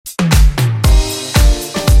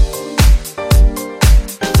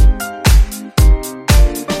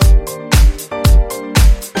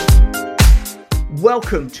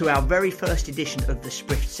Welcome to our very first edition of the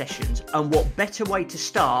Sprift Sessions, and what better way to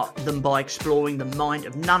start than by exploring the mind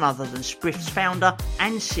of none other than Sprift's founder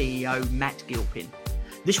and CEO, Matt Gilpin.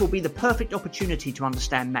 This will be the perfect opportunity to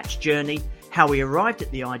understand Matt's journey, how he arrived at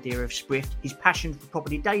the idea of Sprift, his passion for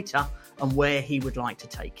property data, and where he would like to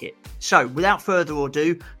take it. So, without further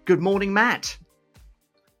ado, good morning, Matt.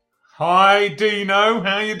 Hi, Dino.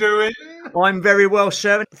 How you doing? I'm very well,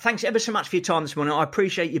 sir. Thanks ever so much for your time this morning. I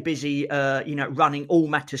appreciate you busy, running all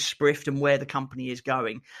matters Sprift and where the company is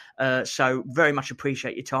going. So very much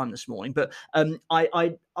appreciate your time this morning. But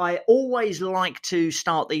I always like to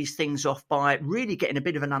start these things off by really getting a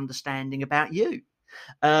bit of an understanding about you.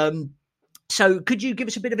 So could you give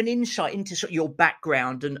us a bit of an insight into sort of your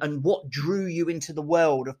background and what drew you into the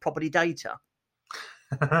world of property data?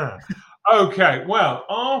 Okay, well,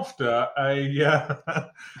 after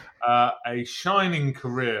a shining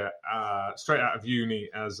career straight out of uni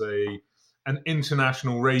as an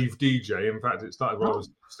international rave DJ. In fact, it started while I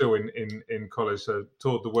was still in college, so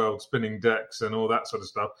toured the world spinning decks and all that sort of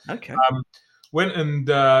stuff. Okay. Went and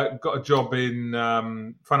got a job in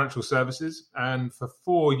financial services, and for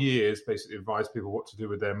 4 years basically advised people what to do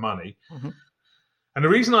with their money. Mm-hmm. And the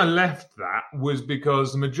reason I left that was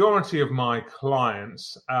because the majority of my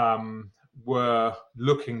clients were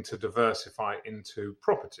looking to diversify into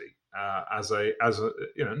property as a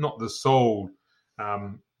not the sole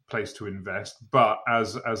place to invest, but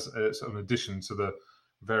as a sort of addition to the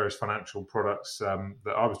various financial products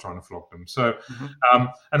that I was trying to flog them. So,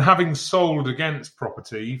 and having sold against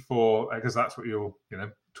property because that's what you're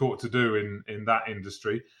taught to do in that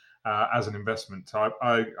industry. As an investment type,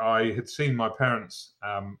 I had seen my parents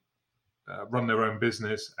run their own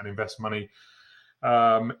business and invest money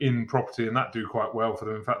in property, and that do quite well for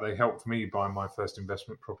them. In fact, they helped me buy my first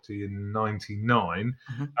investment property in '99.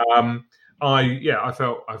 Mm-hmm. I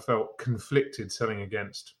felt conflicted selling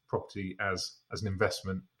against property as an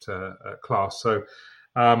investment class. So,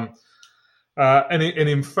 and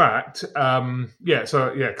in fact, come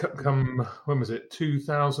when was it?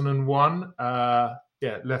 2001.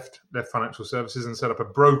 Left financial services and set up a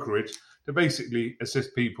brokerage to basically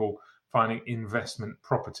assist people finding investment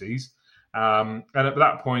properties. And at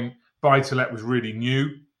that point, buy-to-let was really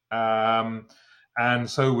new. And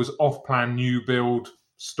so was off-plan new build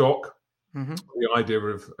stock. Mm-hmm. The idea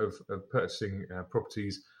of purchasing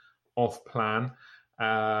properties off-plan.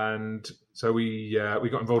 And so we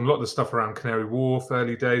got involved in a lot of the stuff around Canary Wharf,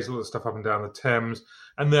 early days, all the stuff up and down the Thames.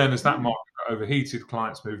 And then as that market got overheated,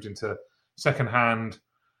 clients moved into second-hand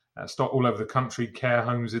stock all over the country, care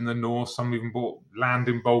homes in the north. Some even bought land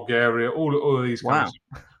in Bulgaria. All of these kinds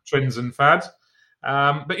of trends and fads.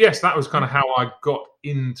 But yes, that was kind of how I got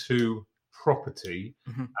into property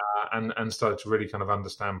and started to really kind of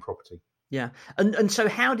understand property. Yeah, and so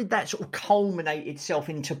how did that sort of culminate itself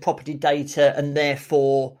into property data, and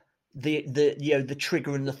therefore the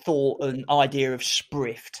trigger and the thought and idea of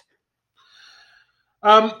Sprift?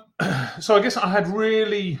 So I guess I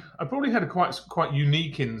probably had a quite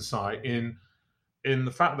unique insight in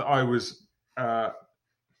the fact that I was,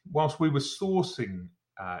 whilst we were sourcing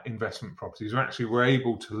investment properties, we actually were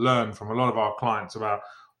able to learn from a lot of our clients about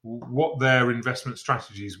what their investment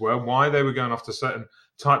strategies were, why they were going after certain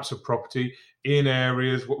types of property in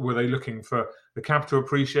areas. What were they looking for? The capital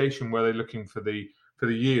appreciation? Were they looking for the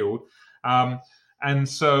yield? And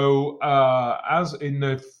so, as in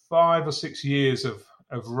the 5 or 6 years of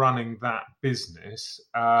running that business,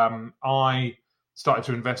 I started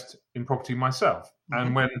to invest in property myself.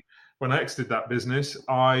 Mm-hmm. And when I exited that business,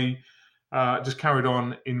 I just carried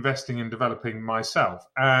on investing and developing myself.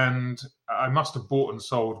 And I must have bought and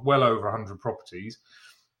sold well over 100 properties.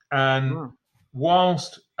 And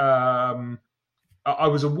whilst I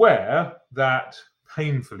was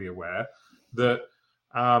painfully aware that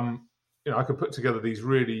I could put together these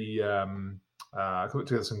really, I could put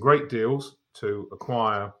together some great deals to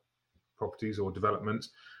acquire properties or developments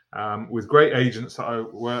with great agents that I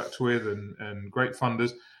worked with and great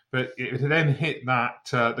funders. But it then hit that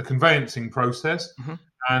the conveyancing process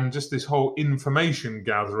and just this whole information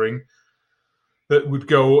gathering that would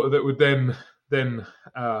then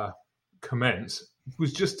commence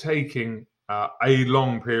was just taking a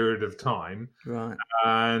long period of time, right?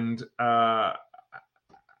 And that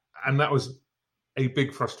was a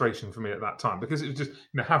big frustration for me at that time, because it was just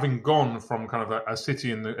having gone from kind of a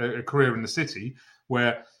career in the city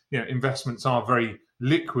where investments are very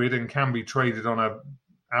liquid and can be traded on a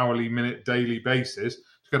hourly, minute, daily basis, to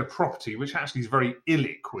go to property, which actually is very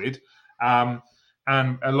illiquid.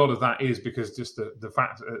 And a lot of that is because just the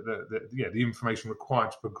fact that the information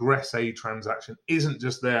required to progress a transaction isn't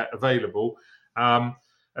just there available.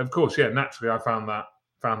 of course, yeah, naturally, I found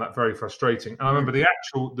that very frustrating. And I remember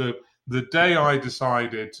the day I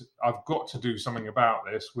decided I've got to do something about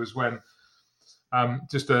this was when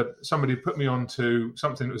somebody put me onto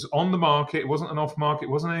something that was on the market. It wasn't an off market.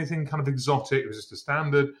 It wasn't anything kind of exotic. It was just a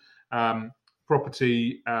standard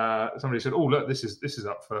property. Somebody said, "Oh, look, this is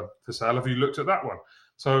up for sale. Have you looked at that one?"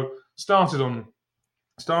 So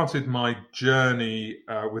started my journey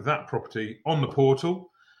with that property on the portal.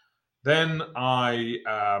 Then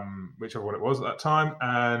whichever one it was at that time,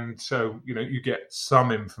 and so you get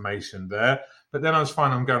some information there. But then I was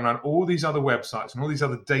finding I'm going around all these other websites and all these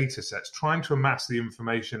other data sets, trying to amass the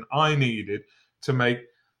information I needed to make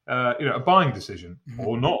a buying decision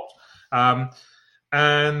or not.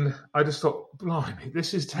 And I just thought, blimey,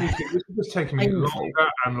 this is just taking me longer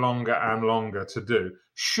and longer and longer to do.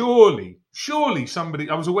 Surely somebody,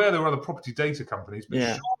 I was aware there were other property data companies, but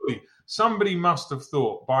surely somebody must have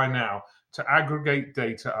thought by now to aggregate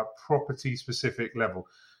data at property specific level.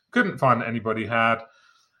 Couldn't find that anybody had.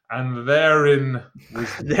 And therein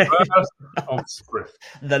was the birth of Sprift.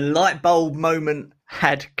 The light bulb moment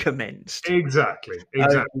had commenced. Exactly.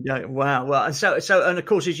 Wow. Well, and of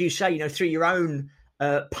course, as you say, through your own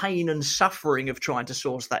pain and suffering of trying to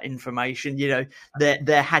source that information,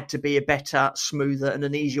 there had to be a better, smoother, and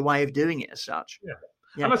an easier way of doing it as such.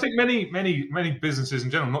 Yeah. And I think many businesses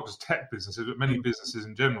in general, not just tech businesses, but many businesses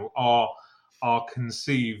in general are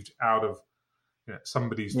conceived out of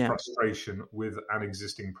somebody's frustration with an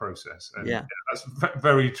existing process. And that's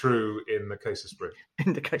very true in the case of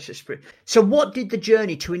Sprift. So what did the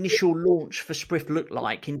journey to initial launch for Sprift look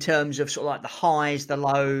like in terms of sort of like the highs, the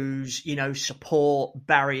lows, support,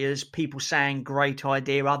 barriers, people saying great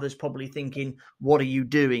idea, others probably thinking, what are you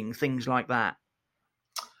doing? Things like that.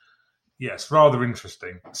 Yes, rather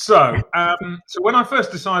interesting. So, so when I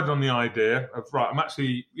first decided on the idea of I'm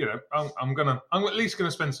actually, I'm at least going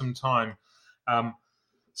to spend some time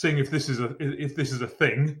seeing if this is a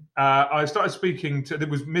thing. I started speaking to. It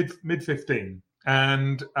was mid 15,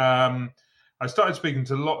 and I started speaking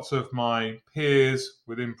to lots of my peers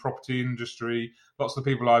within property industry, lots of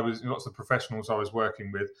professionals I was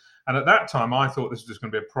working with, and at that time I thought this was just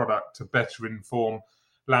going to be a product to better inform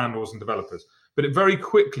landlords and developers. But it very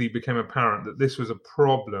quickly became apparent that this was a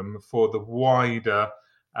problem for the wider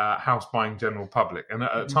house buying general public. And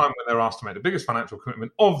at a time when they're asked to make the biggest financial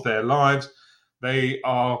commitment of their lives, they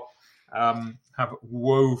have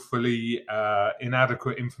woefully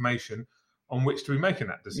inadequate information on which to be making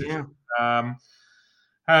that decision. Yeah.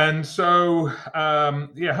 And so,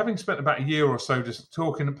 having spent about a year or so just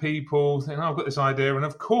talking to people, thinking, I've got this idea. And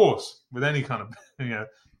of course, with any kind of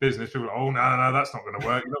business, people are, oh, no, that's not going to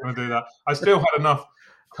work. You're not going to do that. I still had enough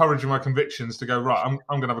courage in my convictions to go, right, I'm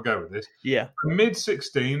going to have a go with this. Yeah. Mid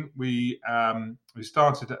 16, we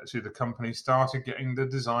started, actually, the company started getting the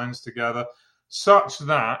designs together such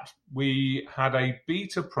that we had a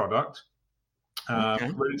beta product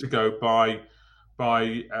ready to go by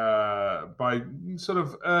sort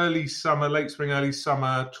of late spring, early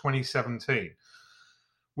summer 2017.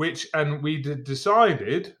 And we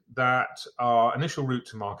decided that our initial route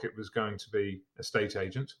to market was going to be estate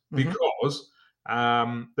agents because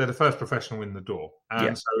they're the first professional in the door.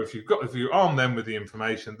 And so if you arm them with the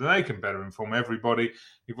information, then they can better inform everybody.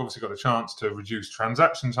 You've obviously got a chance to reduce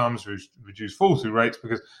transaction times, reduce fall-through rates,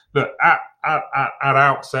 because look, at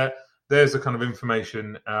outset, there's the kind of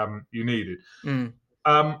information you needed.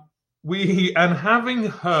 Having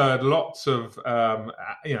heard lots of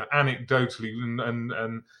anecdotally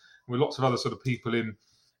and with lots of other sort of people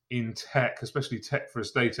in tech, especially tech for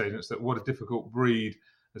estate agents, that what a difficult breed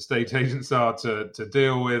estate agents are to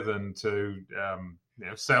deal with and to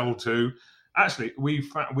sell to. Actually, we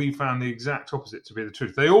found the exact opposite to be the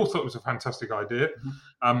truth. They all thought it was a fantastic idea,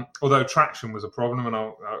 although traction was a problem, and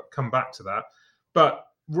I'll come back to that. But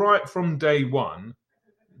right from day one,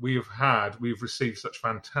 we've received such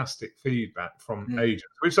fantastic feedback from agents,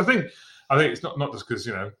 which I think it's not just because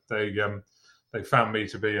they found me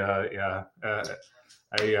to be a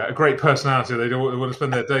great personality they want to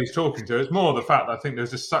spend their days talking to. It's more the fact that I think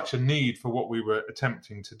there's just such a need for what we were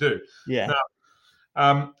attempting to do. Yeah.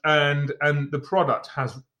 Now, and the product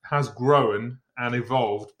has grown and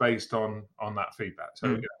evolved based on that feedback.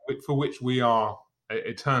 So for which we are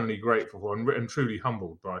eternally grateful for and truly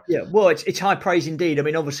humbled by. Yeah, well, it's high praise indeed. I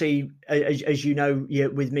mean, obviously, as you know,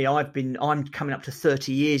 with me, I'm coming up to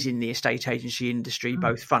 30 years in the estate agency industry,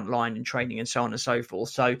 both frontline and training and so on and so forth.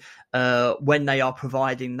 So when they are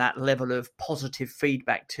providing that level of positive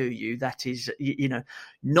feedback to you, that is,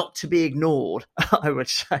 not to be ignored, I would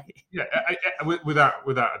say. Yeah, without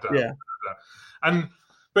a doubt. Yeah. And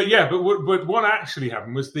But yeah, but what actually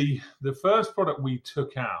happened was the first product we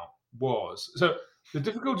took out was, so the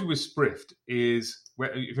difficulty with Sprift is,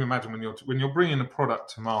 if you imagine when you're bringing a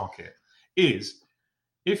product to market, is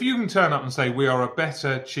if you can turn up and say we are a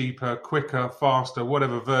better, cheaper, quicker, faster,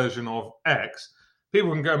 whatever version of X,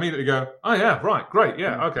 people can immediately go, oh yeah, right, great,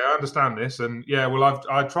 yeah, okay, I understand this, and yeah, well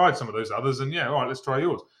I tried some of those others, and yeah, all right, let's try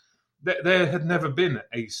yours. There had never been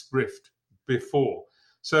a Sprift before,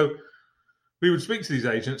 so we would speak to these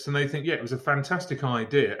agents and they think, yeah, it was a fantastic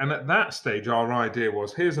idea. And at that stage, our idea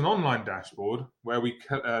was, here's an online dashboard where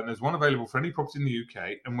there's one available for any property in the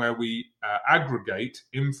UK, and where we aggregate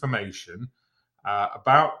information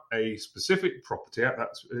about a specific property at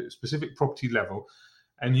that specific property level.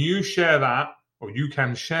 And you share that, or you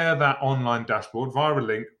can share that online dashboard via a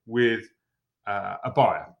link with a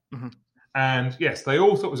buyer. Mm-hmm. And yes, they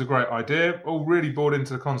all thought it was a great idea, all really bought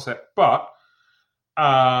into the concept, but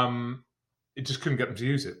it just couldn't get them to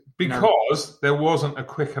use it because there wasn't a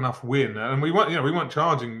quick enough win, and we weren't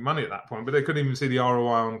charging money at that point, but they couldn't even see the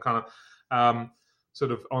ROI on kind of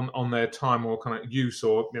sort of on their time or kind of use,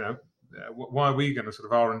 or why are we going to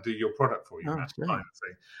sort of R&D your product for you, that kind of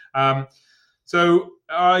thing. So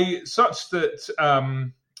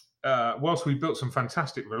whilst we built some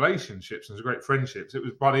fantastic relationships and some great friendships, it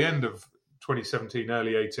was by the end of 2017,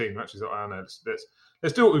 early 18, we actually thought, oh no,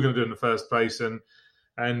 let's do what we're going to do in the first place, and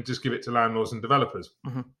just give it to landlords and developers.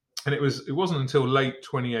 Mm-hmm. And it wasn't until late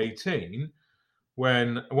 2018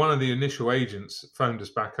 when one of the initial agents phoned us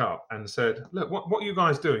back up and said, look, what are you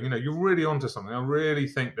guys doing? You're really onto something. I really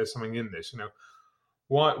think there's something in this.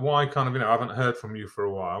 Why kind of, I haven't heard from you for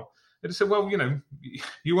a while. They just said, well,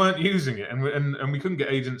 you weren't using it, and we couldn't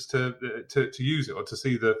get agents to use it or to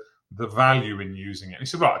see the value in using it. And he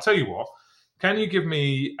said, right, I'll tell you what, can you give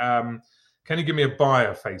me a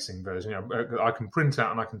buyer-facing version? I can print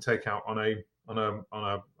out and I can take out on a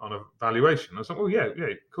valuation. I was like, well, yeah,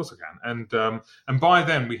 of course I can. And by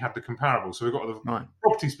then we had the comparables, so we've got the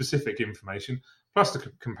property-specific information plus the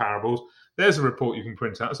comparables. There's a report you can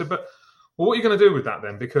print out. I said, but what are you going to do with that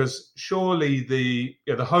then? Because surely the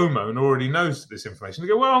homeowner already knows this information. They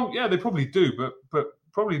go, well, yeah, they probably do, but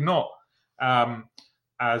probably not.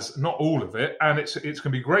 As not all of it, and it's going to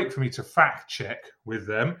be great for me to fact check with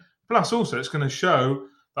them. Plus, also, it's going to show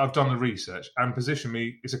that I've done the research and position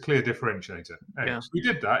me as a clear differentiator. Anyway, so we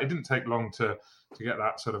did that. It didn't take long to get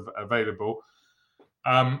that sort of available.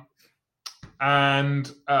 Long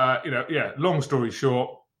story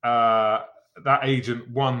short, that agent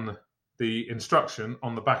won the instruction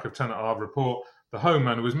on the back of tenant alarm report. The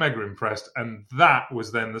homeowner was mega impressed, and that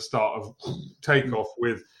was then the start of takeoff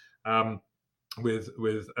with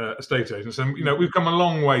estate agents. And we've come a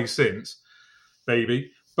long way since,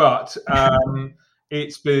 baby. But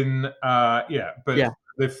it's been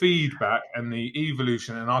the feedback and the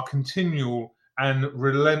evolution and our continual and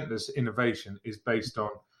relentless innovation is based on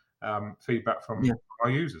feedback from our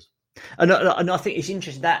users. And I think it's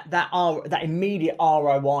interesting that immediate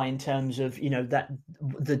ROI in terms of that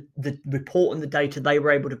the report and the data they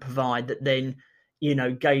were able to provide that then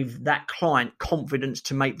gave that client confidence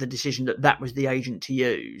to make the decision that was the agent to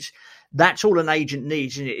use. That's all an agent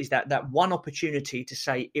needs, and it is that one opportunity to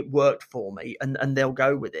say it worked for me, and they'll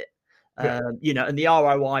go with it. And the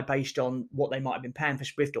ROI based on what they might have been paying for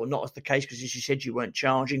Sprift or not is the case, because as you said, you weren't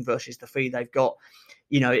charging versus the fee they've got.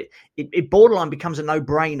 It borderline becomes a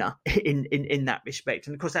no-brainer in that respect.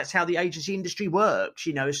 And of course, that's how the agency industry works.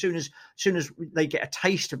 As soon as they get a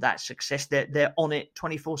taste of that success, they're on it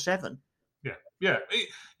 24/7. Yeah,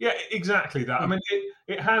 exactly that. I mean,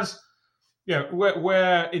 it has.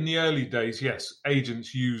 Where in the early days, yes,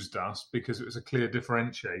 agents used us because it was a clear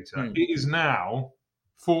differentiator. It is now,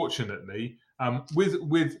 fortunately,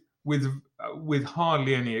 with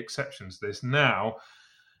hardly any exceptions to this, now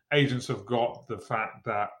agents have got the fact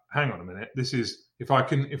that, hang on a minute, this is if I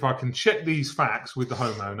can check these facts with the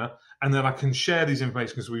homeowner, and then I can share these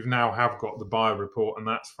information because we've now have got the buyer report, and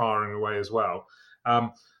that's firing away as well.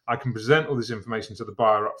 I can present all this information to the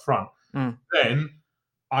buyer up front. Then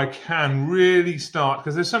I can really start,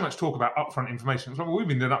 because there's so much talk about upfront information. So we've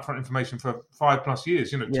been doing upfront information for 5+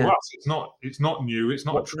 years. To us, it's not new. It's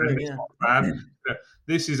not a trend. It's not bad.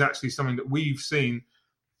 This is actually something that we've seen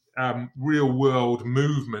real world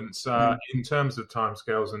movements in terms of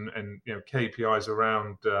timescales and KPIs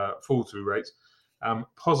around fall through rates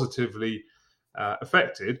positively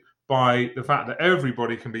affected by the fact that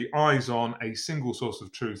everybody can be eyes on a single source of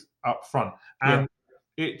truth up front. And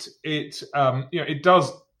it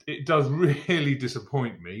does really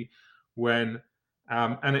disappoint me when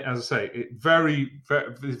as I say, it's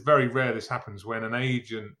very rare this happens when an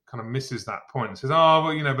agent kind of misses that point and says, oh,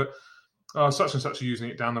 well, but oh, such and such are using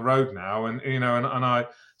it down the road now, and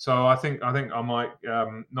I think I might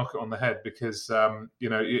knock it on the head because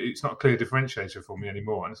it's not a clear differentiator for me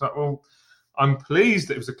anymore. And it's like, well, I'm pleased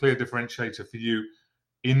that it was a clear differentiator for you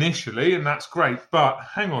initially, and that's great. But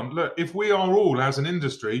hang on, look, if we are all as an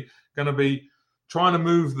industry going to be trying to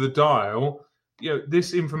move the dial,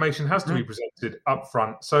 this information has to be presented up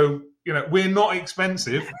front. So we're not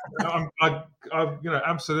expensive. I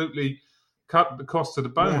absolutely cut the cost to the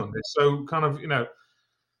bone on this. So kind of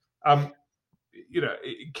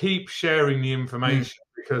keep sharing the information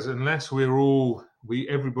because unless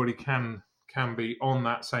everybody can be on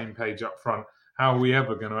that same page up front, how are we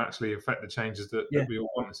ever going to actually affect the changes that we all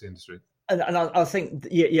want in this industry? And I think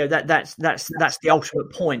that's the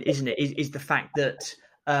ultimate point, isn't it? Is the fact that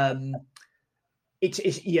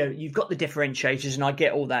it's you've got the differentiators, and I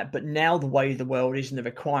get all that, but now the way the world is and the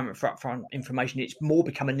requirement for upfront information, it's more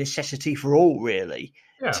become a necessity for all really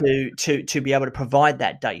to be able to provide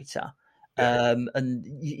that data. And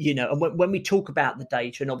when we talk about the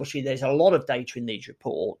data, and obviously there's a lot of data in these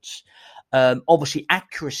reports, obviously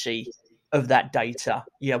accuracy of that data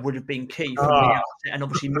would have been key from the outset, and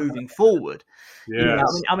obviously moving forward.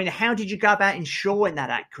 I mean, how did you go about ensuring that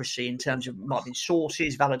accuracy in terms of might be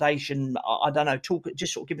sources, validation? I don't know.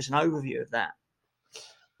 Just sort of give us an overview of that.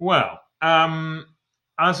 Well,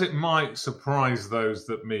 as it might surprise those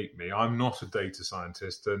that meet me, I'm not a data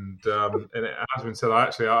scientist, and it has been said.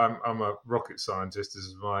 I'm a rocket scientist. This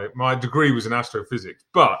is my degree was in astrophysics,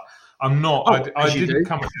 but I'm not. I didn't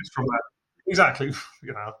come at this from that. Exactly.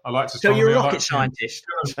 I like to. So you're a rocket scientist.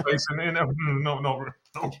 Not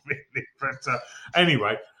really. But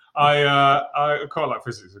anyway, I quite like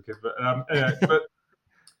physics as a kid.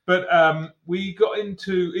 But we got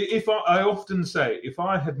into. I often say, if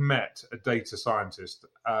I had met a data scientist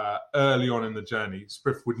early on in the journey,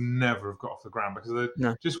 Sprift would never have got off the ground because they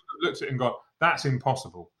just looked at it and gone, "That's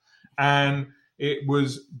impossible," and it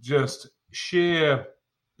was just sheer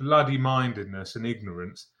bloody mindedness and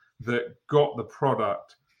ignorance that got the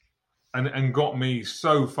product and got me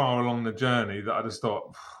so far along the journey that I just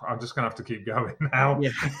thought, I'm just going to have to keep going now.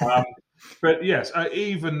 Yeah. But yes,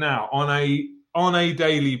 even now on a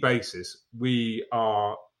daily basis, we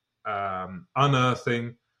are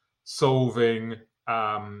unearthing, solving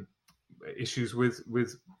issues with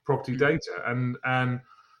property data, and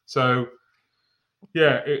so.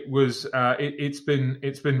 Yeah, it was. It's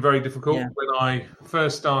been very difficult. Yeah. When I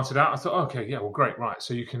first started out, I thought, okay, yeah, well, great, right.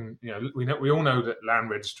 So you can, we all know that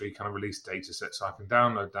Land Registry kind of released data sets, so I can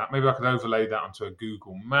download that. Maybe I could overlay that onto a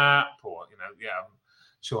Google map, or I'm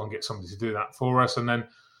sure I can get somebody to do that for us. And then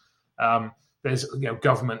there's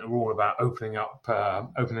government are all about opening up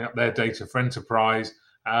their data for enterprise,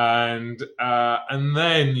 and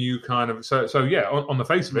then you kind of on the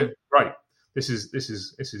face of it, right. This is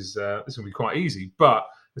going to be quite easy, but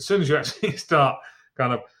as soon as you actually start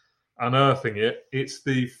kind of unearthing it, it's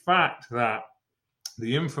the fact that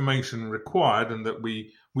the information required and that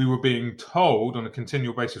we were being told on a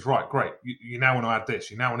continual basis, right, great, you now want to add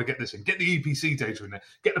this, you now want to get this in, get the EPC data in there,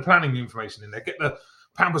 get the planning information in there, get the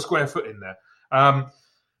pound per square foot in there.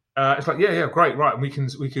 It's like, yeah, great, right. And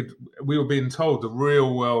we were being told the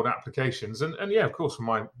real world applications, and yeah, of course, from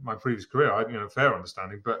my previous career, I had fair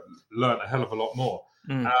understanding, but learned a hell of a lot more.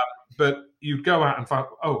 But you'd go out and find,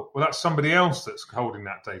 oh, well, that's somebody else that's holding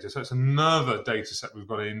that data, so it's another data set we've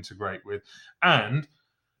got to integrate with, and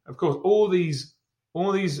of course, all these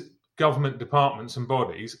government departments and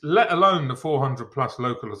bodies, let alone the 400 plus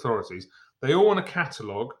local authorities, they all want to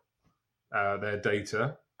catalogue their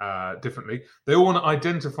data. Differently. They all want to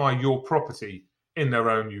identify your property in their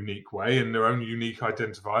own unique way, in their own unique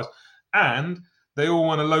identifiers, and they all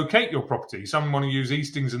want to locate your property. Some want to use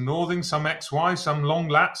eastings and northings, some XY, some long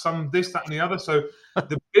lat, some this, that, and the other. So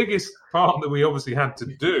the biggest part that we obviously had to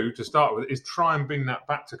do to start with is try and bring that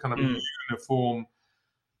back to kind of a uniform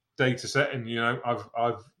data set. And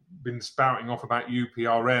I've been spouting off about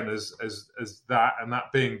UPRN as that, and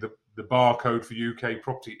that being the barcode for UK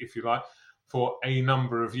property, if you like, for a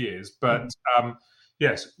number of years. But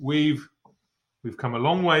yes, we've come a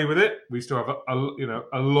long way with it. We still have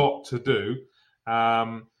a lot to do.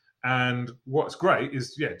 And what's great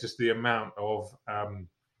is just the amount of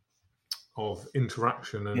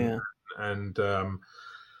interaction and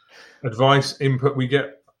advice, input we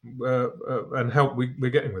get and help we're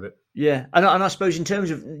getting with it. Yeah, and I suppose in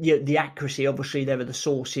terms of the accuracy, obviously there are the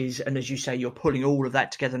sources, and as you say, you're pulling all of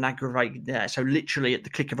that together and aggregating that. So literally at the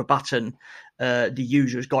click of a button, the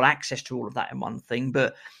user's got access to all of that in one thing.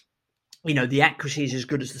 But the accuracy is as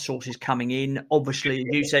good as the sources coming in. Obviously,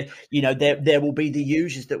 you say, there will be the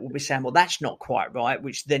users that will be saying, well, that's not quite right,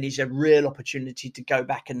 which then is a real opportunity to go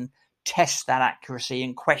back and test that accuracy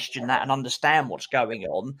and question that and understand what's going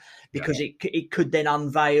on, because it could then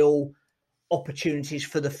unveil opportunities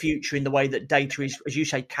for the future in the way that data is, as you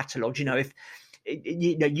say, catalogued. If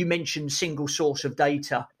you mentioned single source of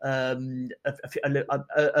data earlier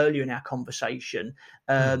in our conversation.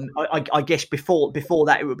 I guess before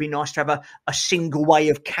that, it would be nice to have a single way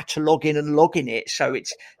of cataloguing and logging it, so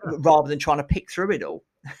it's rather than trying to pick through it all.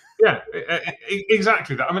 Yeah,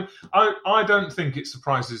 exactly that. I mean, I don't think it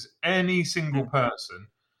surprises any single person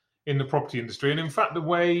in the property industry, and in fact, the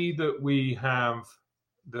way that we have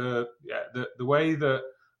the way that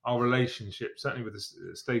our relationship, certainly with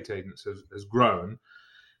the estate agents, has grown,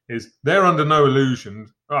 is they're under no illusion.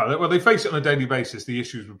 Well, they face it on a daily basis, the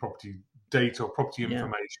issues with property data or property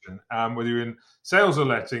information. Whether you're in sales or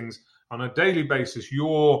lettings, on a daily basis,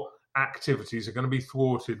 your activities are going to be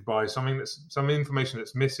thwarted by some information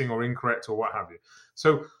that's missing or incorrect or what have you.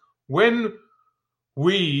 So when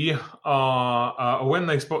we are, or when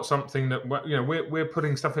they spot something that we're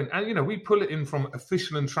putting stuff in, and we pull it in from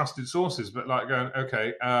official and trusted sources, but like going,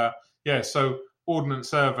 okay, so Ordnance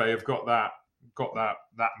Survey have got that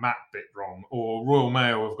map bit wrong, or Royal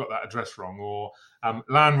Mail have got that address wrong, or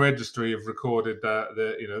Land Registry have recorded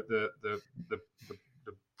the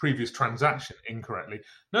previous transaction incorrectly.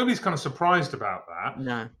 Nobody's kind of surprised about that.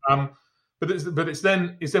 No. But it's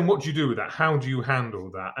then what do you do with that? How do you handle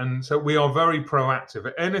that? And so we are very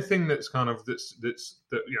proactive. Anything that's kind of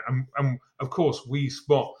and of course we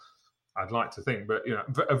spot. I'd like to think, but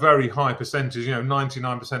a very high percentage,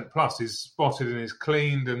 99% plus, is spotted and is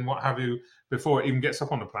cleaned and what have you before it even gets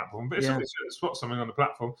up on the platform. But if somebody spots something on the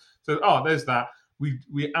platform, so there's that.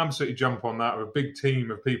 We absolutely jump on that with a big team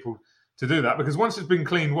of people to do that, because once it's been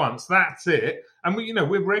cleaned once, that's it. And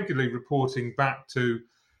we're regularly reporting back to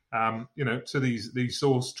to these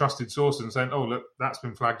trusted sources and saying, oh look, that's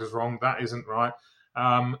been flagged as wrong, that isn't right,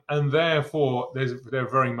 and therefore there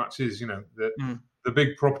very much is the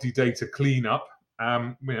big property data cleanup.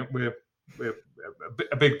 We're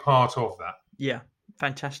a big part of that. Yeah.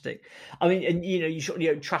 Fantastic. I mean, and you sort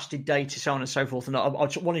of trusted data, so on and so forth. And I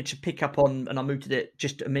just wanted to pick up on, and I moved to it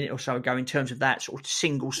just a minute or so ago, in terms of that sort of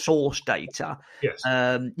single source data. Yes.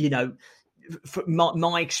 For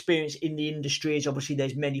my experience in the industry is, obviously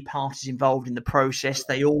there's many parties involved in the process.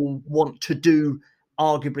 They all want to do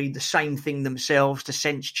arguably the same thing themselves, to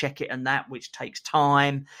sense check it and that, which takes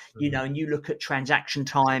time. And you look at transaction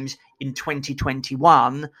times in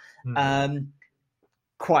 2021.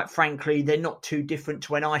 Quite frankly, they're not too different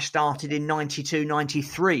to when I started in 92,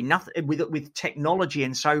 93. Nothing with technology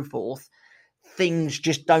and so forth. Things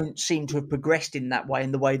just don't seem to have progressed in that way,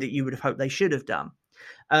 in the way that you would have hoped they should have done.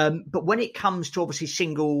 But when it comes to obviously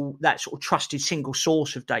that sort of trusted single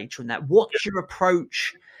source of data and that, what's your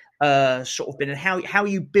approach sort of been, and how are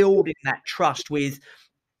you building that trust with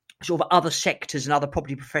sort of other sectors and other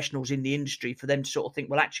property professionals in the industry, for them to sort of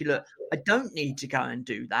think, well, actually, look, I don't need to go and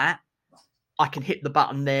do that. I can hit the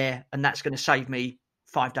button there, and that's going to save me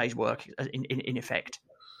 5 days' work in effect.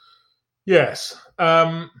 Yes.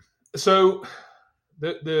 So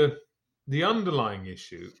the underlying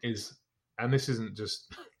issue is, and this isn't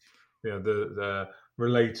just the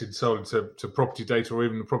related solely to property data or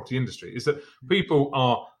even the property industry, is that people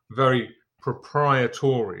are very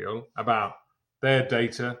proprietorial about their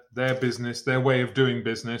data, their business, their way of doing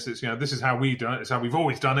business. It's this is how we do it. It's how we've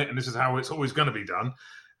always done it, and this is how it's always going to be done.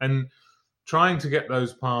 And trying to get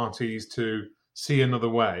those parties to see another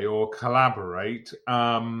way or collaborate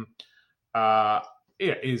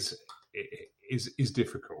is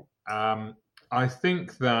difficult. I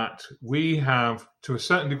think that we have, to a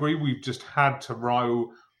certain degree, we've just had to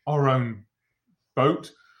row our own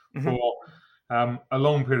boat for a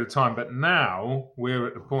long period of time. But now we're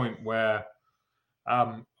at the point where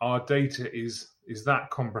our data is that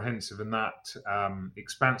comprehensive and that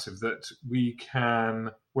expansive that we can,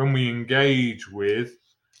 when we engage with,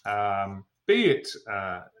 be it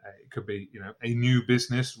could be a new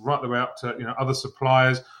business, right the way up to other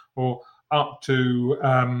suppliers, or up to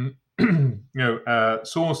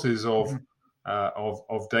sources of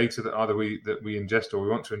data that either we ingest or we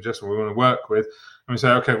want to ingest or we want to work with, and we say,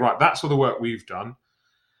 okay, right, that's all the work we've done.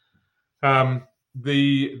 That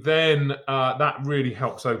really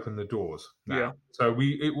helps open the doors now. Yeah. So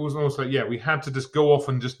it was also we had to just go off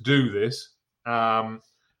and just do this,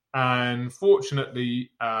 and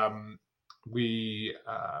fortunately we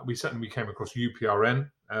certainly came across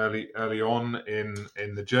UPRN early on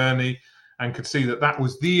in the journey, and could see that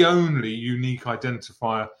was the only unique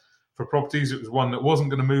identifier for properties. It was one that wasn't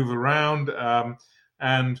going to move around,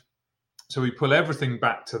 and so we pull everything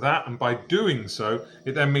back to that, and by doing so,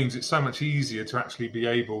 it then means it's so much easier to actually be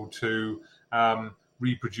able to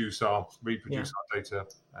reproduce our data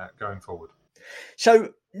going forward.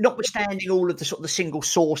 So, notwithstanding all of the sort of the single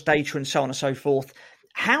source data and so on and so forth,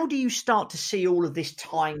 how do you start to see all of this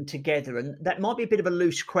tying together? And that might be a bit of a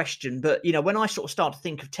loose question, but when I sort of start to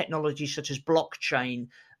think of technology such as blockchain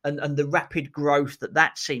and the rapid growth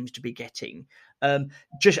that seems to be getting,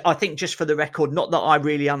 I think just for the record, not that I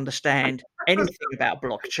really understand anything about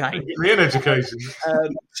blockchain. In education.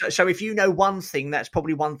 So if you know one thing, that's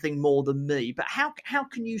probably one thing more than me. But how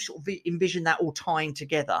can you sort of envision that all tying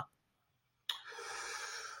together?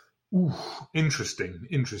 Ooh, interesting.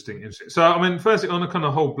 So, I mean, firstly, on a kind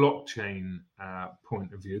of whole blockchain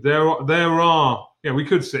point of view, there are. We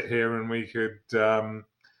could sit here and we could,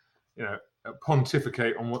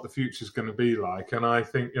 pontificate on what the future is going to be like. And I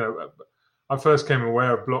think, I first came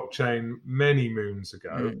aware of blockchain many moons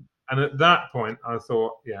ago, and at that point, I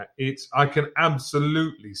thought, I can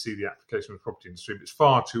absolutely see the application of the property industry, but it's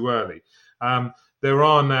far too early. There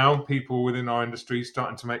are now people within our industry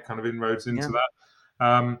starting to make kind of inroads into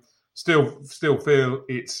that. Still feel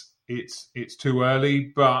it's too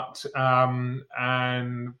early, but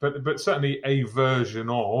certainly a version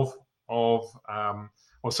of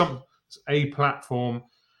a platform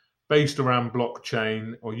based around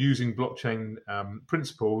blockchain or using blockchain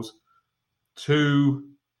principles to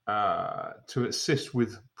assist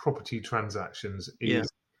with property transactions is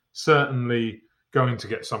certainly going to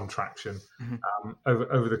get some traction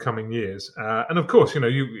over the coming years. And of course,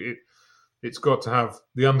 it's got to have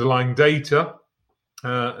the underlying data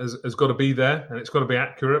has got to be there, and it's got to be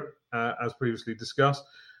accurate, as previously discussed.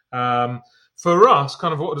 For us,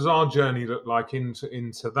 kind of what does our journey look like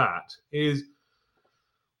into that is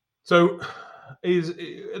at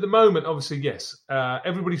the moment, obviously, yes,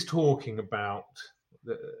 everybody's talking about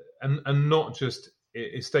and not just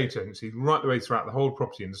estate agencies, right the way throughout the whole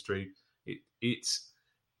property industry. It's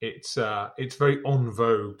very en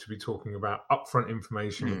vogue to be talking about upfront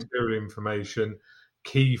information, material information,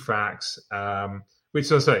 key facts,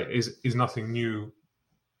 which, as I say, is nothing new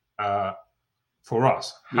for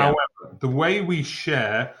us. However, the way we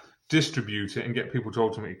share, distribute it, and get people to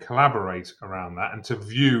ultimately collaborate around that, and to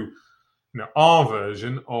view, our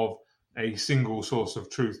version of a single source of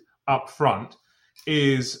truth up front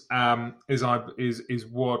is kind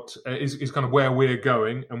of where we're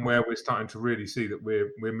going and where we're starting to really see that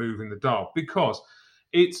we're moving the dial, because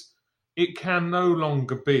it can no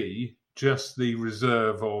longer be just the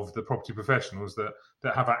reserve of the property professionals that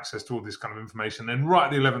have access to all this kind of information. Then right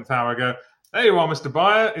at the 11th hour, go, there you are, Mr.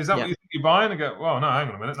 Buyer. Is that what you think you're buying? And go, well, no, hang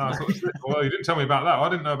on a minute. No, I thought well, you didn't tell me about that. I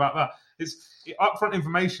didn't know about that. It's upfront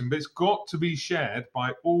information, but it's got to be shared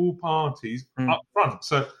by all parties up front.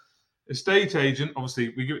 So estate agent,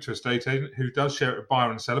 obviously, we give it to a estate agent who does share it with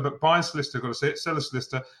buyer and seller, but buyer solicitor got to see it, seller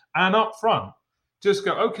solicitor, and up front, just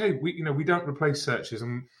go, okay, we don't replace searches,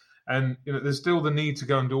 and there's still the need to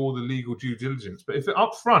go and do all the legal due diligence. But if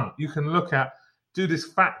up front you can do this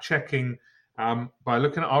fact checking by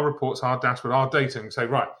looking at our reports, our dashboard, our data, and say,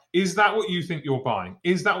 right, is that what you think you're buying?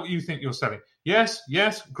 Is that what you think you're selling? Yes,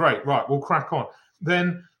 great, right, we'll crack on.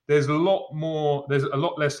 Then there's a lot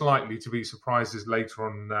less likely to be surprises later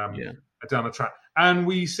on down the track. And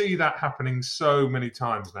we see that happening so many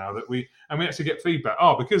times now that we actually get feedback.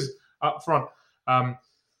 Because up front,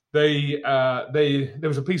 there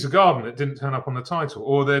was a piece of garden that didn't turn up on the title,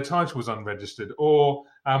 or their title was unregistered, or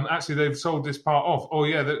actually they've sold this part off. Oh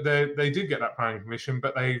yeah, they did get that planning permission,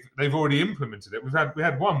 but they've already implemented it. We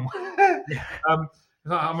had one.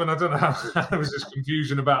 I mean, I don't know how there was this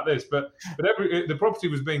confusion about this, but the property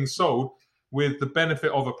was being sold with the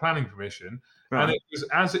benefit of a planning permission, right. And it was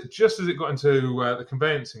just as it got into the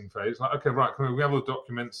conveyancing phase, like, okay, right, we have all the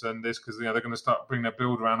documents and this, because they're going to start bringing their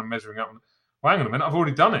build around and measuring up. Well, hang on a minute, I've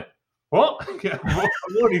already done it. What?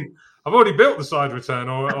 I've already built the side return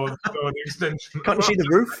or the extension. Can't you see the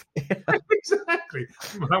roof? Exactly.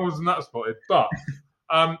 That wasn't that spotted, but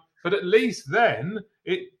at least then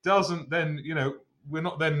it doesn't. Then we're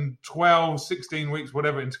not then 12, 16 weeks,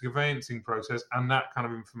 whatever, into conveyancing process, and that kind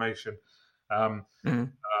of information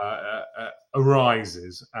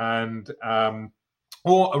arises, and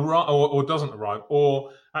or doesn't arrive,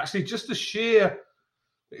 or actually just the sheer.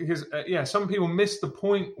 Because some people miss the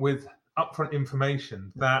point with upfront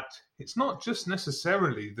information, that it's not just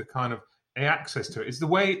necessarily the kind of access to it; it's the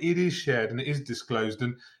way it is shared and it is disclosed.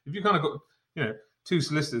 And if you kind of got two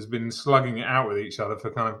solicitors been slugging it out with each other for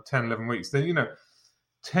kind of 10, 11 weeks, then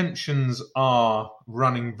tensions are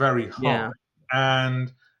running very high,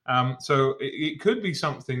 and so it could be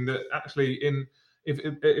something that actually if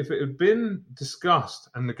it had been discussed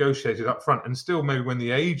and negotiated up front, and still maybe when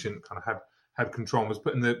the agent kind of had control and was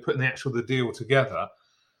putting the actual deal together,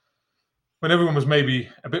 when everyone was maybe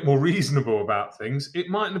a bit more reasonable about things, it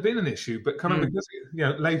mightn't have been an issue. But kind of because,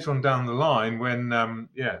 later on down the line when, I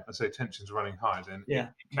say tensions running high, then it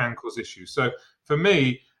can cause issues. So for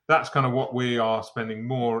me, that's kind of what we are spending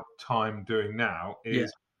more time doing now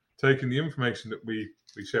is taking the information that we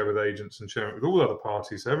share with agents and sharing it with all other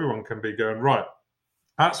parties. So everyone can be going, right,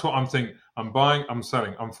 that's what I'm thinking. I'm buying, I'm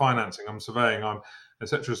selling, I'm financing, I'm surveying, I'm et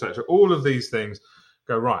cetera, et cetera. All of these things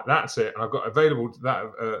go, right, that's it. And I've got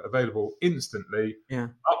available instantly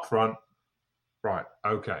up front. Right.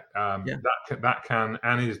 Okay. That can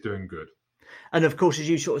and is doing good. And of course, as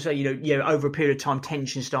you sort of say, over a period of time,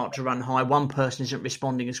 tensions start to run high. One person isn't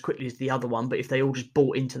responding as quickly as the other one, but if they all just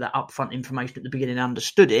bought into that upfront information at the beginning and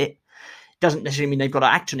understood it, doesn't necessarily mean they've got to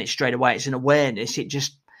act on it straight away. It's an awareness.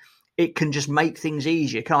 It can just make things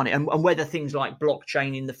easier, can't it? And whether things like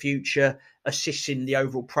blockchain in the future assists in the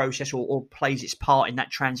overall process or plays its part in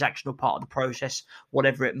that transactional part of the process,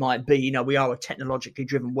 whatever it might be, we are a technologically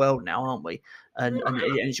driven world now, aren't we? And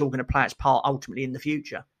it's all going to play its part ultimately in the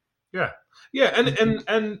future. Yeah,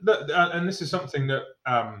 and this is something that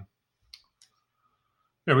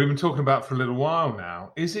we've been talking about for a little while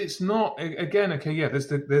now. It's not again? Okay, there's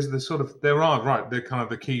the sort of the kind of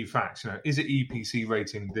the key facts. Is it EPC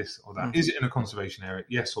rating this or that? Is it in a conservation area?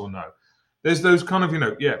 Yes or no? There's those kind of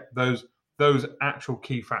those actual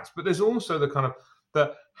key facts, but there's also the kind of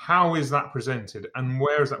the how is that presented and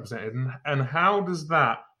where is that presented and how does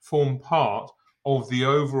that form part of the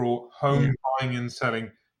overall home buying and selling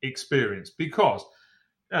experience? Because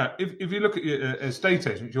if you look at your estate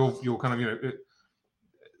agent, your kind of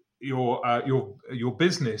your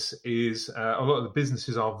business is a lot of the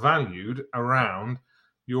businesses are valued around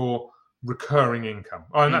your recurring income.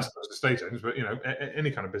 And that's not estate agents, but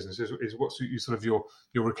any kind of business is what's sort of your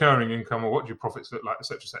recurring income or what do your profits look like,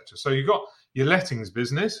 etc., etc. So you've got your lettings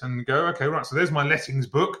business and go, okay, right. So there's my lettings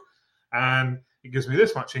book, and it gives me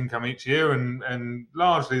this much income each year, and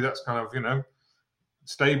largely that's kind of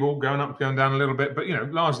stable, going up, going down a little bit, but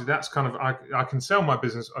largely that's kind of I can sell my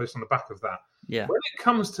business based on the back of that. Yeah. When it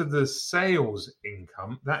comes to the sales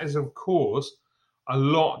income, that is of course a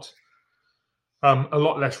lot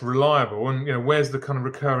less reliable, and where's the kind of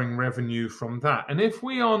recurring revenue from that? And if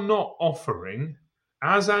we are not offering,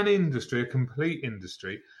 as an industry, a complete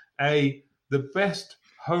industry, the best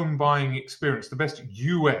home buying experience, the best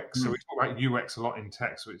UX. So we talk about UX a lot in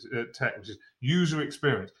tech, which is user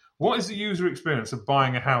experience. What is the user experience of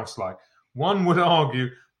buying a house like? One would argue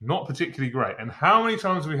not particularly great. And how many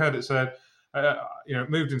times have we heard it said,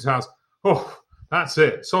 moved into house, that's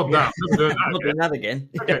it, sod that, never doing that again.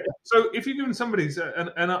 Okay, so if you're giving somebody,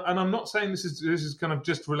 and I'm not saying this is kind of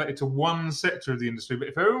just related to one sector of the industry, but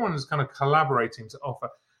if everyone is kind of collaborating to offer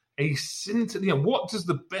what does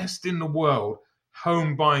the best in the world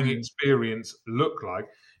home buying experience look like?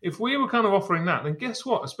 If we were kind of offering that, then guess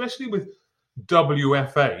what? Especially with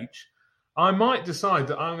WFH, I might decide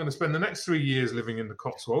that I'm going to spend the next 3 years living in the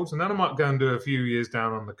Cotswolds, and then I might go and do a few years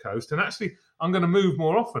down on the coast, and actually I'm going to move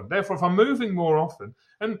more often. Therefore, if I'm moving more often,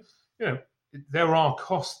 and there are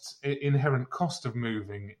inherent cost of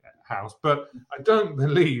moving house, but I don't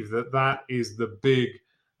believe that is the big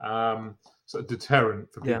sort of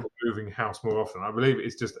deterrent for people moving house more often. I believe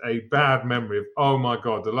it's just a bad memory of, oh my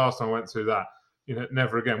God, the last time I went through that,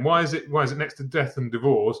 never again. Why is it next to death and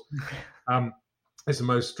divorce? It's the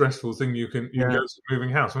most stressful thing you can go to moving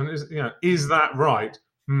house. I mean, is that right?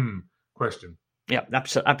 Question. Yeah,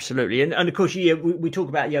 absolutely, and of course, we talk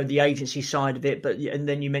about the agency side of it, and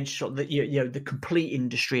then you mentioned sort of the complete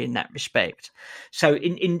industry in that respect. So,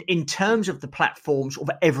 in terms of the platform sort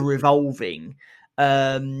of ever evolving,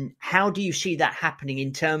 how do you see that happening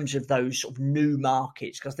in terms of those sort of new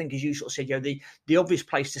markets? Because I think, as you sort of said, the obvious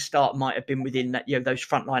place to start might have been within that, those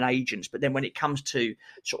frontline agents. But then when it comes to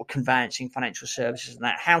sort of conveyancing, financial services and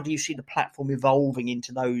that, how do you see the platform evolving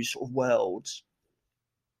into those sort of worlds?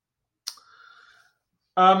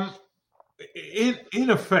 In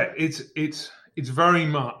effect, it's very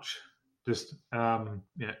much just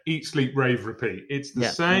eat, sleep, rave, repeat. It's the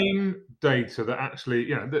same data that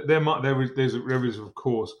actually there is of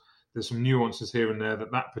course there's some nuances here and there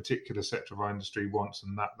that particular sector of our industry wants,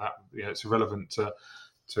 and that it's irrelevant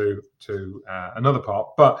to another part.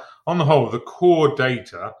 But on the whole, the core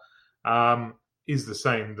data is the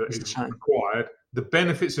same that is required. The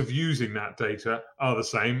benefits of using that data are the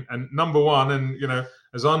same. And number one, and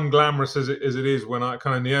as unglamorous as it is, when I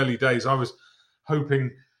kind of in the early days, I was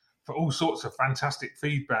hoping for all sorts of fantastic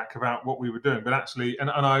feedback about what we were doing, but actually,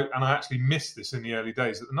 and I actually missed this in the early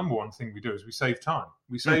days. That the number one thing we do is we save time.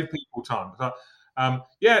 We save people time. So,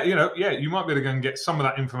 you might be able to go and get some of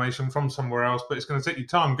that information from somewhere else, but it's going to take you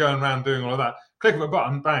time going around doing all of that. click of a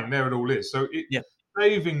button, bang, there it all is. So it's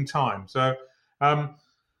saving time. So, and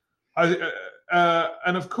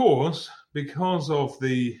of course, because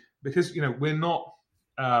we're not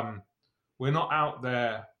out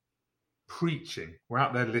there preaching. We're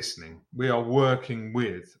out there listening. We are working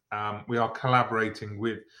with. We are collaborating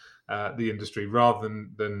with the industry rather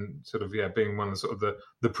than sort of being one of the sort of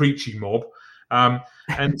the preachy mob.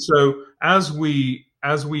 And so as we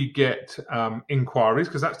get inquiries,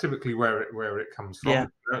 because that's typically where it comes from.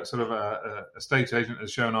 Sort of a estate agent has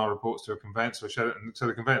shown our reports to a conveyancer, and so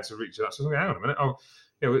the conveyancer reaches out. So hang on a minute. Oh,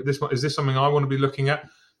 is this something I want to be looking at?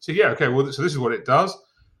 So okay. Well, so this is what it does.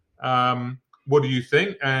 What do you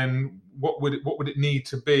think? And what would it need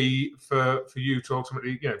to be for you to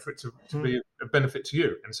ultimately, for it to be a benefit to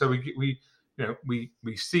you? And so we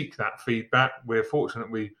seek that feedback. We're fortunate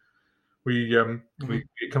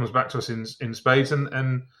it comes back to us in spades,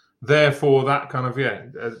 and therefore that kind of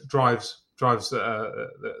drives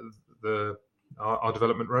our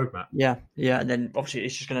development roadmap. And then obviously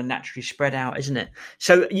it's just going to naturally spread out, isn't it?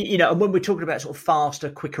 So and when we're talking about sort of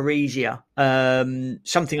faster, quicker, easier,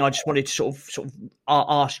 something I just wanted to sort of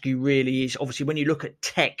ask you really is, obviously when you look at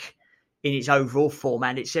tech in its overall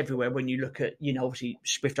format, it's everywhere. When you look at obviously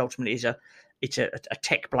Sprift ultimately is a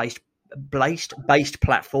tech based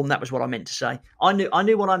platform. That was what I meant to say. I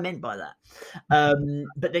knew what I meant by that.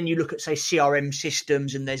 But then you look at, say, CRM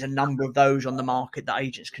systems, and there's a number of those on the market that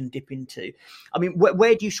agents can dip into. I mean,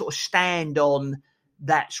 where do you sort of stand on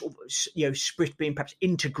that sort of, Sprift being perhaps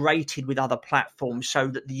integrated with other platforms so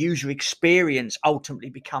that the user experience ultimately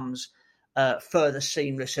becomes further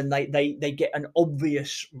seamless, and they get an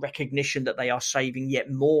obvious recognition that they are saving yet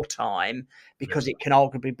more time because it can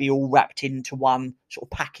arguably be all wrapped into one sort of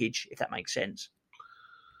package, if that makes sense?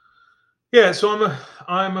 Yeah, so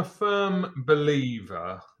I'm a firm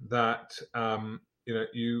believer that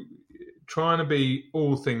you trying to be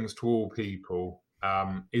all things to all people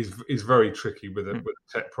is very tricky with a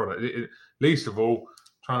tech product. Least of all,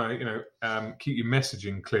 trying to keep your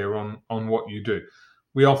messaging clear on what you do.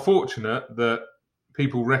 We are fortunate that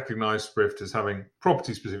people recognise Sprift as having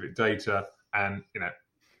property-specific data, and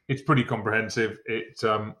it's pretty comprehensive.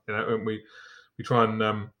 And we try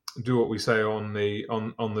and do what we say on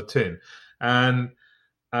the tin, and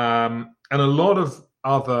a lot of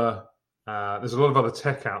other there's a lot of other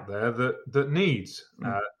tech out there that needs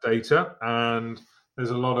data, and there's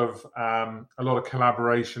a lot of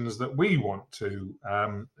collaborations that we want to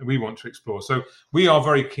explore. So we are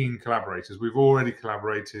very keen collaborators. We've already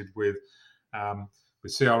collaborated with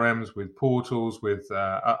CRMs, with portals, with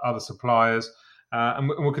other suppliers, and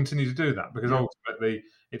we'll continue to do that, because ultimately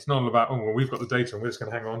it's not all about, we've got the data and we're just going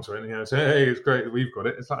to hang on to it and say, hey, it's great that we've got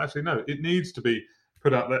it. It's like, actually, no, it needs to be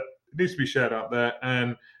put out there. It needs to be shared out there,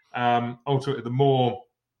 and ultimately, the more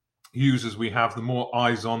users we have, the more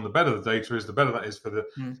eyes on, the better the data is, the better that is for the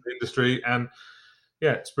industry. And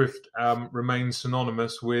Sprift remains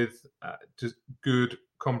synonymous with just good,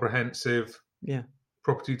 comprehensive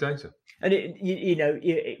property data. And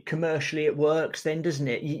it commercially it works then, doesn't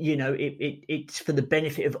it? It's for the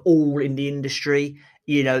benefit of all in the industry.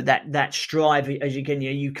 That strive, as again,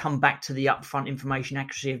 you come back to the upfront information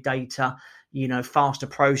accuracy of data, faster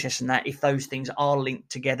process, and that if those things are linked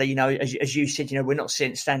together, as you said, we're not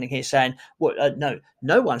standing here saying, well,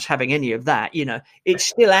 no one's having any of that. It's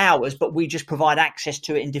still ours, but we just provide access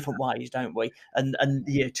to it in different ways, don't we? And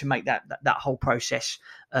to make that whole process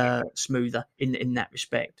smoother in that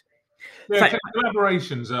respect. Yeah,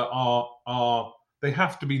 collaborations are they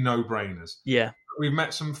have to be no-brainers. Yeah, we've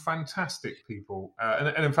met some fantastic people,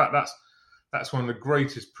 and in fact, that's one of the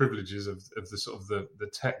greatest privileges of the sort of the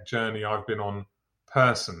tech journey I've been on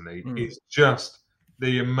personally. Is just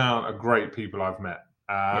the amount of great people I've met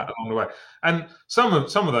along the way. And some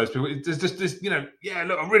of those people, there's just this, look,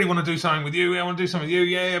 I really want to do something with you. I want to do something with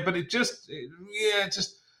you. But it just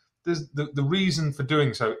there's the reason for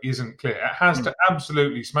doing so isn't clear. It has to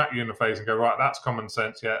absolutely smack you in the face and go, right, that's common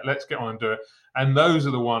sense. Yeah, let's get on and do it. And those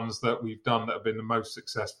are the ones that we've done that have been the most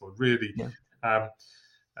successful, really. But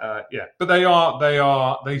they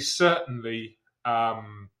certainly,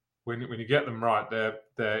 when you get them right,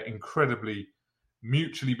 they're incredibly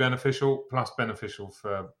mutually beneficial, plus beneficial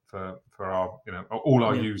for our all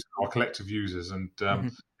our users, our collective users, and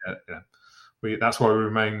that's why we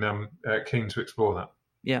remain keen to explore that.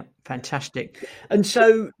 Yeah, fantastic. And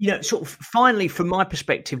so, sort of finally, from my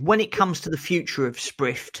perspective, when it comes to the future of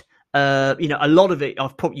Sprift, a lot of it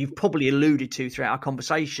you've probably alluded to throughout our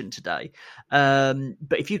conversation today.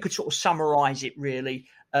 But if you could sort of summarize it really,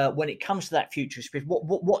 when it comes to that future of Sprift,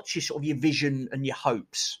 what's your sort of your vision and your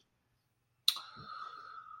hopes?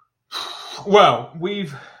 Well,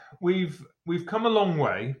 we've we've come a long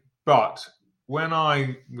way, but when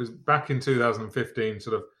I was back in 2015,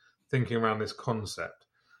 sort of thinking around this concept,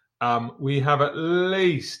 we have at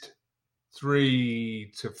least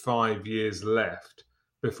 3 to 5 years left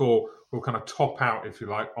before we'll kind of top out, if you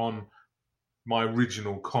like, on my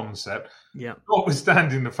original concept. Yeah.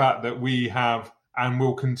 Notwithstanding the fact that we have and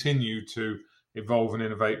will continue to evolve and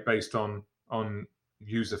innovate based on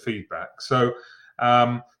user feedback. So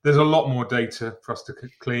there's a lot more data for us to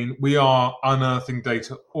clean. We are unearthing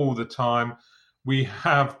data all the time. We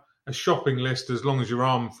have a shopping list, as long as you're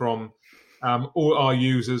armed, from all our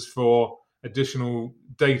users for additional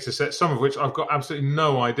data sets, some of which I've got absolutely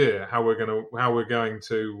no idea how we're going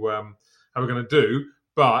to do.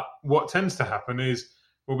 But what tends to happen is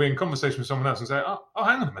we'll be in conversation with someone else and say, oh,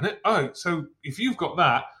 hang on a minute. Oh, so if you've got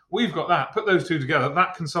that, we've got that. Put those two together,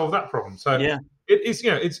 that can solve that problem. So yeah.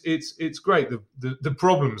 It's great, the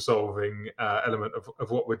problem solving element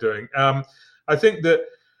of what we're doing. I think that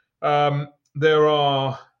there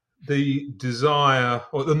are the desire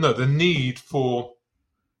the need for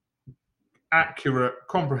accurate,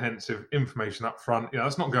 comprehensive information up front.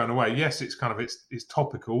 That's not going away. Yes, it's kind of it's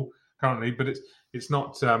topical currently, but it's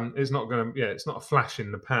not a flash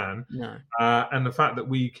in the pan. No. And the fact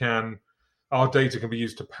that our data can be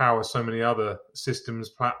used to power so many other systems,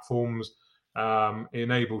 platforms,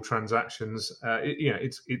 enable transactions.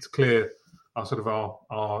 It's clear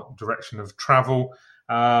our direction of travel.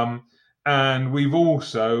 And we've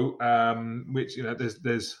also, which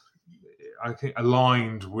there's I think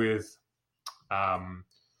aligned with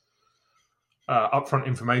upfront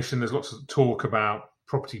information. There's lots of talk about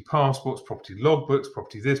property passports, property logbooks,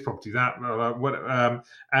 property this, property that,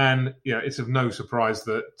 and it's of no surprise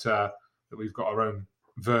that we've got our own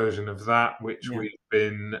version of that, which we've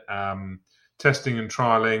been testing and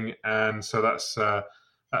trialing, and so that's a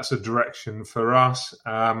direction for us.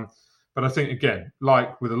 But I think, again,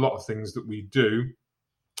 like with a lot of things that we do,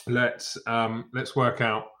 let's work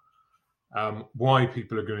out why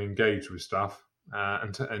people are going to engage with stuff,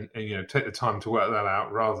 and take the time to work that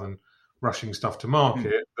out rather than rushing stuff to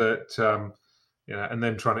market. And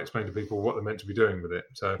then trying to explain to people what they're meant to be doing with it.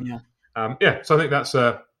 So so I think that's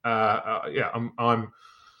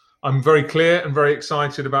I'm very clear and very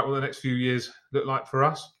excited about what the next few years look like for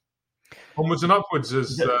us. Onwards and upwards,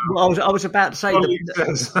 as I was about to say,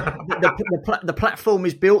 the platform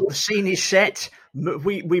is built, the scene is set.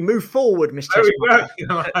 We move forward, Mr.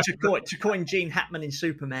 To coin Gene Hackman in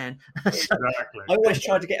Superman. Exactly. I always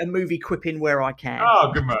try to get a movie quip in where I can.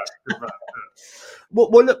 Oh, good man.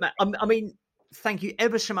 Well, look, Matt. I mean, thank you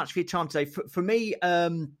ever so much for your time today. For me,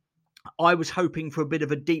 I was hoping for a bit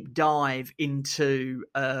of a deep dive into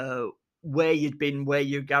where you'd been, where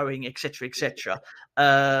you're going, etc., etc.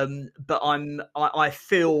 But I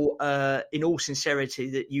feel, in all sincerity,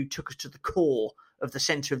 that you took us to the core of the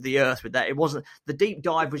center of the earth with that. It wasn't, the deep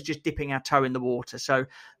dive was just dipping our toe in the water. So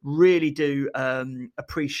really do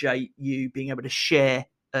appreciate you being able to share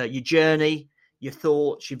your journey, your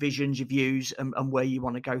thoughts, your visions, your views, and where you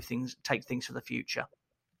want to take things for the future.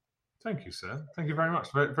 Thank you, sir. Thank you very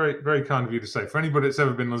much. Very, very, very kind of you to say. For anybody that's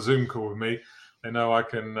ever been on a Zoom call with me, they know I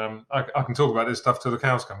can talk about this stuff till the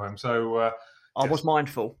cows come home. So I was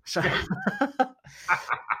mindful. So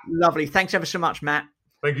lovely. Thanks ever so much, Matt.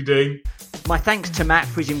 Thank you, Dean. My thanks to Matt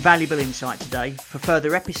for his invaluable insight today. For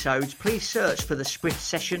further episodes, please search for the Sprift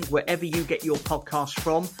Session wherever you get your podcasts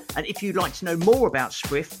from. And if you'd like to know more about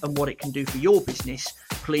Sprift and what it can do for your business,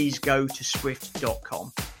 please go to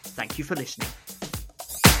sprift.com. Thank you for listening.